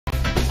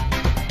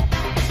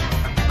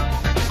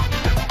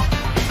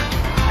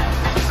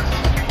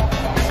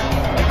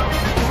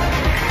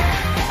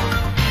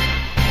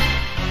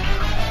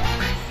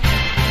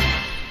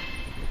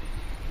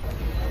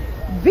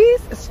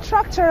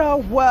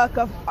sculptural work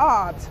of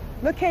art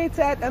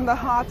located in the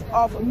heart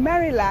of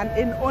Maryland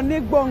in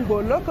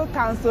Onigbongo Local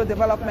Council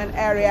Development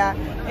Area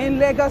in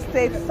Lagos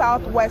State,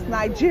 Southwest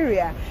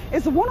Nigeria,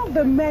 is one of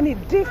the many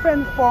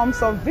different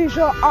forms of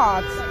visual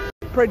arts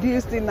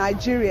produced in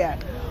Nigeria.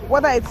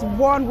 Whether it's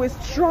one with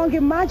strong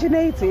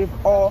imaginative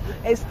or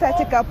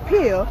aesthetic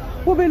appeal,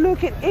 we'll be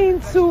looking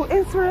into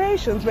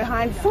inspirations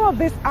behind some of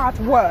these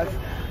artworks.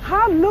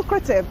 How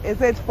lucrative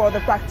is it for the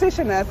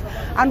practitioners,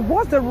 and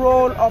what's the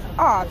role of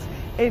art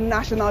in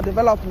national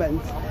development?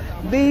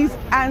 These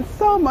and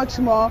so much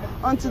more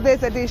on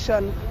today's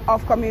edition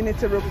of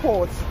Community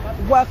Reports.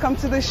 Welcome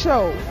to the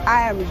show.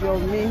 I am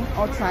Yomi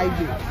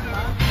Otaibi.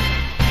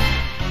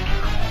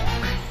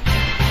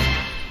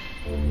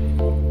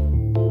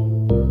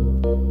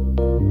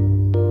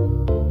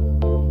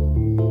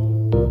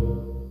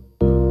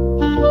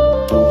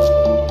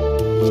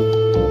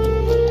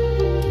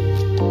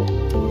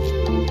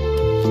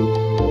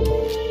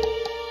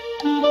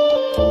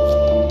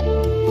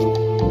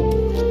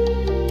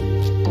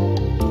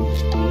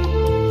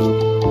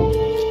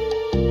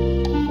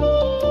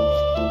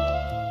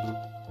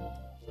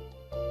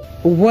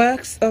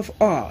 Works of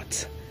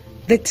art,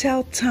 they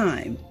tell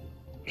time,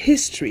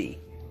 history,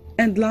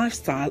 and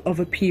lifestyle of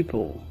a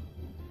people.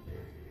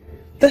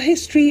 The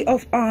history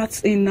of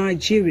arts in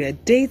Nigeria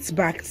dates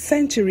back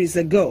centuries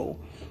ago,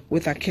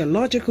 with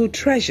archaeological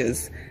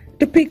treasures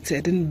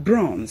depicted in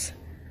bronze,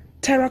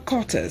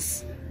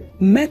 terracottas,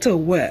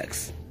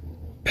 metalworks,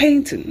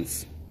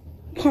 paintings,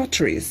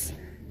 potteries,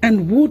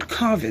 and wood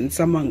carvings,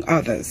 among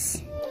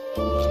others.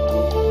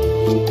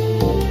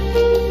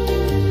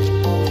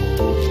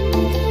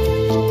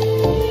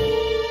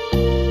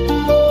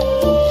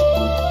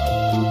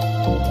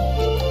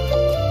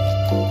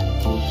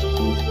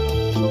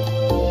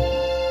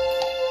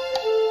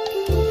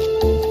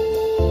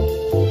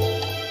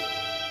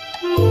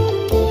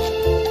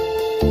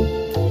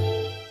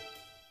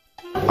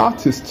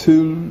 Art is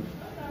still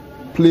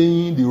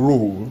playing the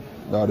role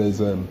that is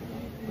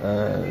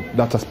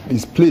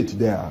played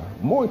there.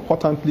 More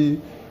importantly,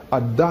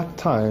 at that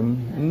time,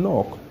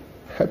 NOC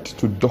helped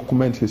to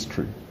document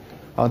history.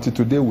 Until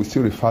today, we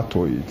still refer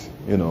to it,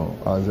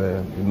 as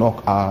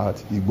NOC art,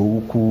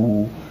 Igbo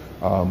Uku,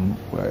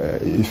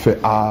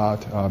 Ife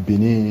art,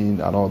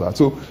 Benin, and all that.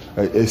 So,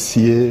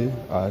 SCA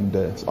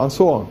and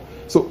so on.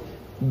 So,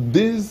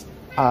 these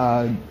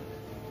are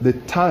the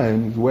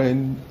times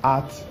when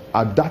art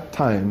at that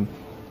time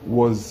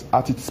was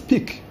at its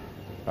peak.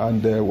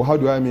 And how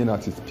do I mean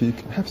at its peak?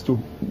 It helps to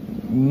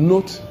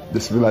note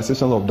the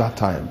civilization of that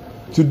time.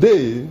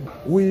 Today,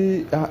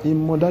 we are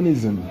in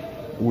modernism.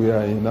 We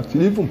are in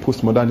actually even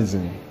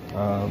postmodernism.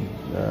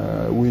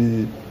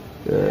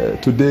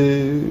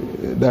 Today,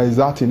 there is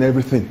art in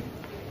everything.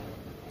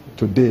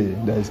 Today,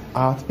 there is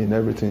art in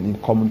everything. In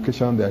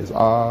communication, there is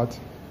art.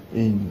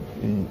 In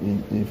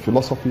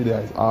philosophy, there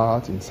is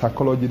art. In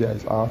psychology, there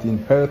is art. In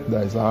health,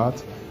 there is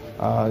art.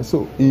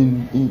 So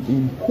in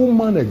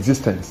human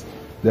existence,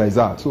 there is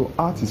art. So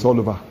art is all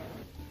over.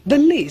 The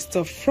list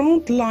of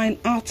frontline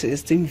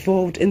artists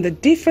involved in the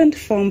different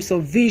forms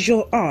of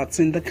visual arts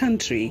in the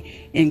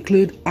country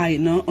include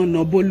Aina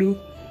Onobolu,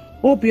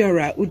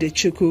 Obiora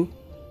Udechukwu,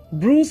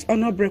 Bruce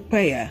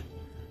Onobrekweya,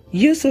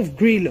 Yusuf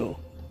Grillo,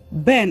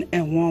 Ben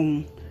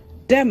Enwong,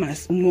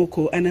 Demas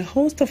Umoko, and a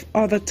host of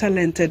other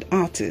talented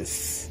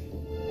artists.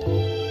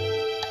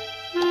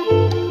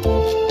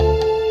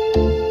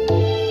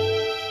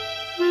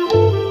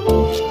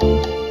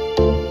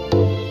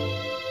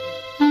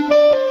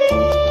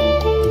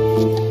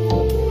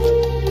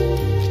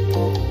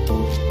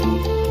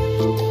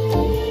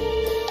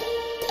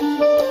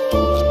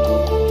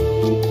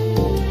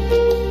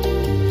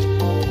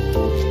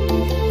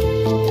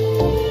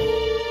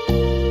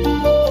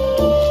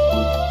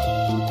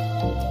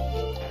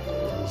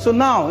 So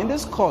now, in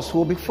this course,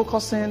 we'll be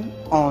focusing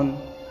on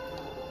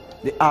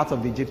the art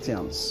of the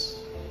Egyptians,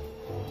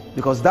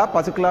 because that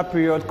particular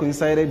period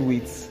coincided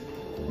with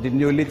the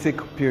Neolithic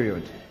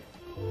period.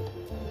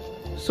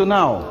 So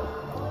now,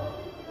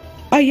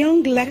 a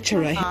young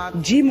lecturer,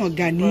 Jimoh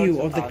Ganiu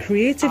of the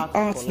Creative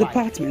Arts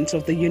Department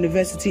of the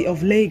University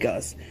of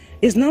Lagos,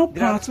 is now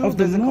part of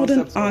the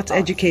modern art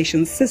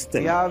education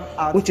system,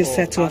 which is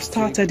said to have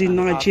started in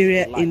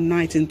Nigeria in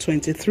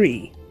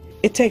 1923.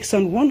 It takes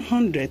on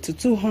 100 to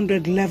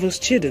 200 level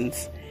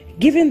students,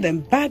 giving them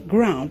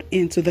background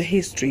into the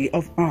history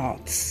of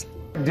arts.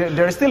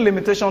 There is still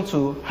limitation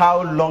to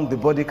how long the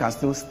body can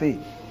still stay.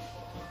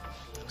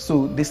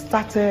 So they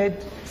started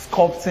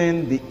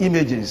sculpting the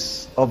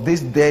images of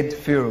these dead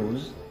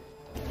pharaohs.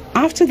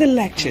 After the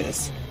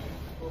lectures,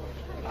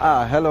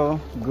 hello,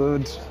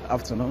 good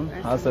afternoon.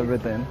 How's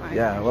everything?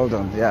 Yeah, well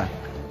done. Yeah.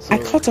 I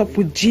caught up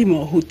with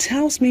Jimoh, who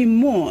tells me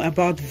more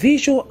about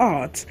visual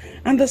arts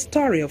and the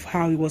story of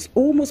how he was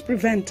almost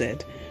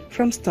prevented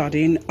from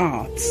studying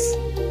arts.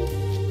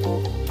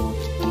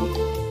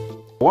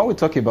 When we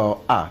talk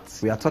about art,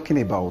 we are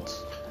talking about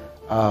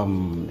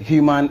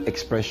human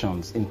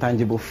expressions in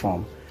tangible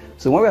form.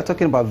 So when we are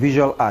talking about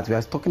visual art, we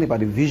are talking about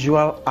the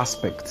visual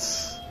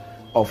aspects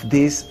of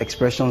these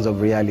expressions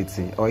of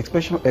reality or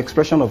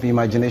expression of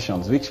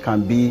imaginations, which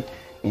can be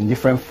in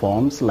different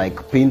forms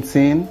like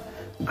painting,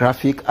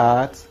 graphic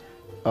art,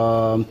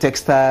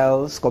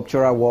 textiles,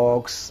 sculptural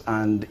works,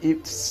 and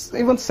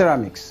even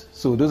ceramics.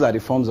 So those are the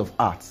forms of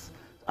art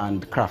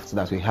and crafts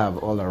that we have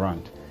all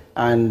around.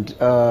 And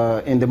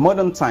in the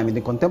modern time, in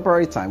the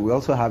contemporary time, we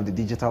also have the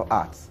digital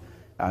arts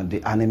and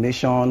the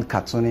animation,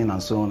 cartooning,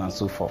 and so on and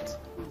so forth.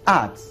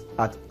 Art,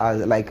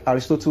 like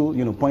Aristotle,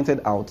 pointed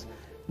out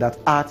that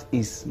art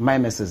is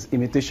mimesis,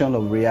 imitation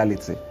of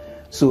reality.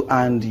 So,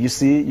 and you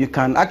see, you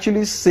can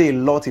actually say a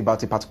lot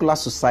about a particular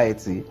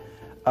society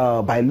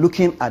by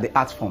looking at the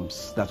art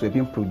forms that were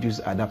being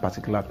produced at that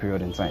particular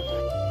period in time.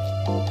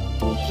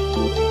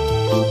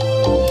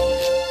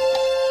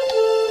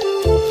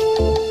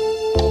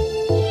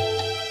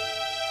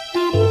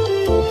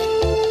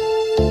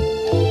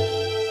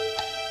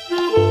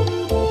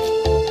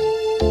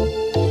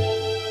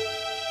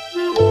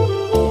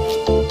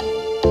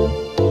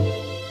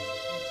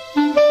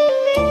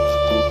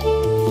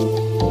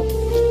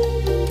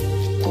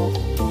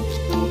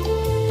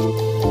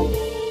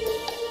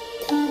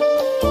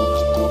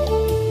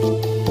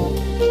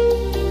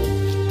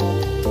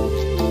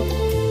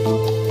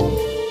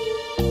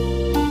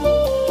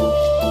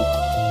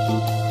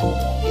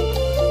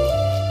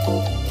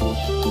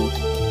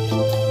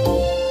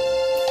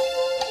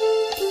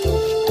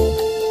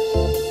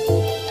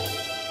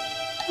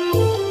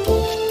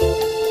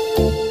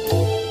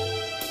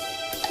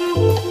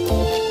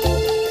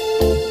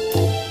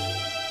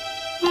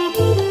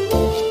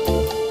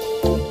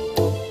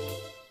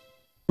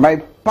 My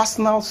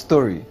personal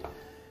story,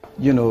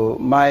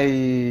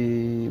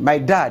 my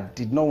dad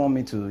did not want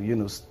me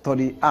to,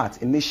 study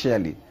art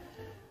initially,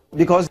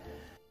 because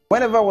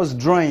whenever I was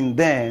drawing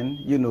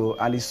then,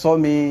 and he saw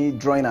me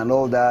drawing and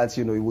all that,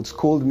 he would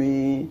scold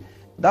me.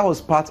 That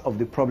was part of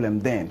the problem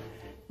then,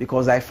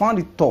 because I found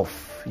it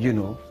tough,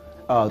 to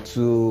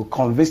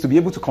be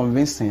able to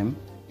convince him,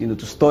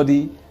 to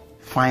study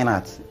fine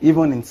art,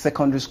 even in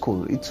secondary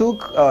school. It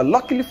took,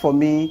 luckily for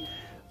me,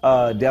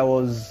 there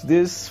was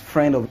this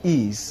friend of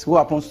his who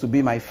happens to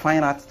be my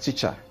fine art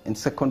teacher in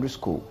secondary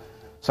school.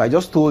 So I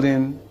just told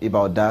him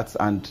about that,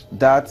 and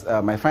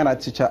my fine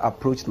art teacher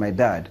approached my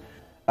dad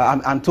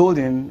and told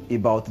him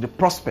about the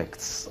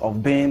prospects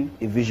of being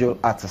a visual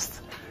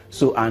artist.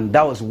 So, and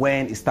that was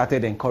when he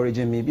started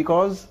encouraging me,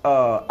 because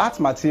art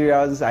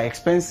materials are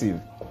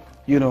expensive,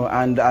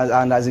 and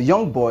as a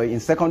young boy in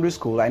secondary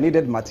school, I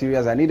needed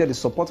materials, I needed the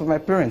support of my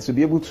parents to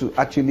be able to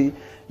actually,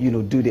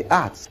 do the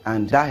arts,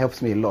 and that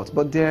helped me a lot.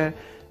 But there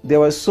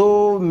were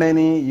so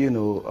many,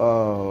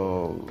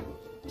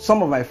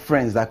 some of my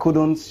friends that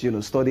couldn't,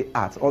 study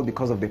art, all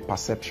because of the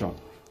perception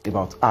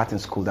about art in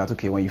school, that,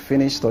 okay, when you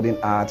finish studying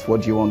art,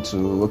 what do you want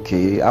to,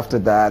 okay, after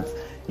that,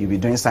 you'll be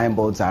doing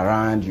signboards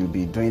around, you'll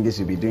be doing this,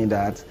 you'll be doing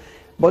that.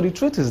 But the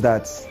truth is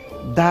that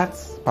that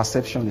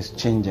perception is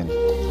changing.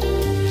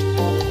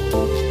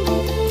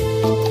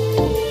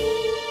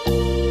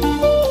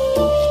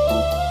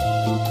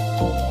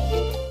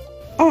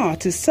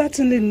 Art is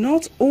certainly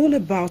not all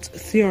about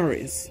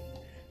theories.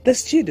 The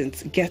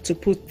students get to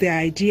put their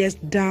ideas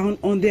down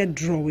on their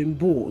drawing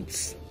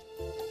boards.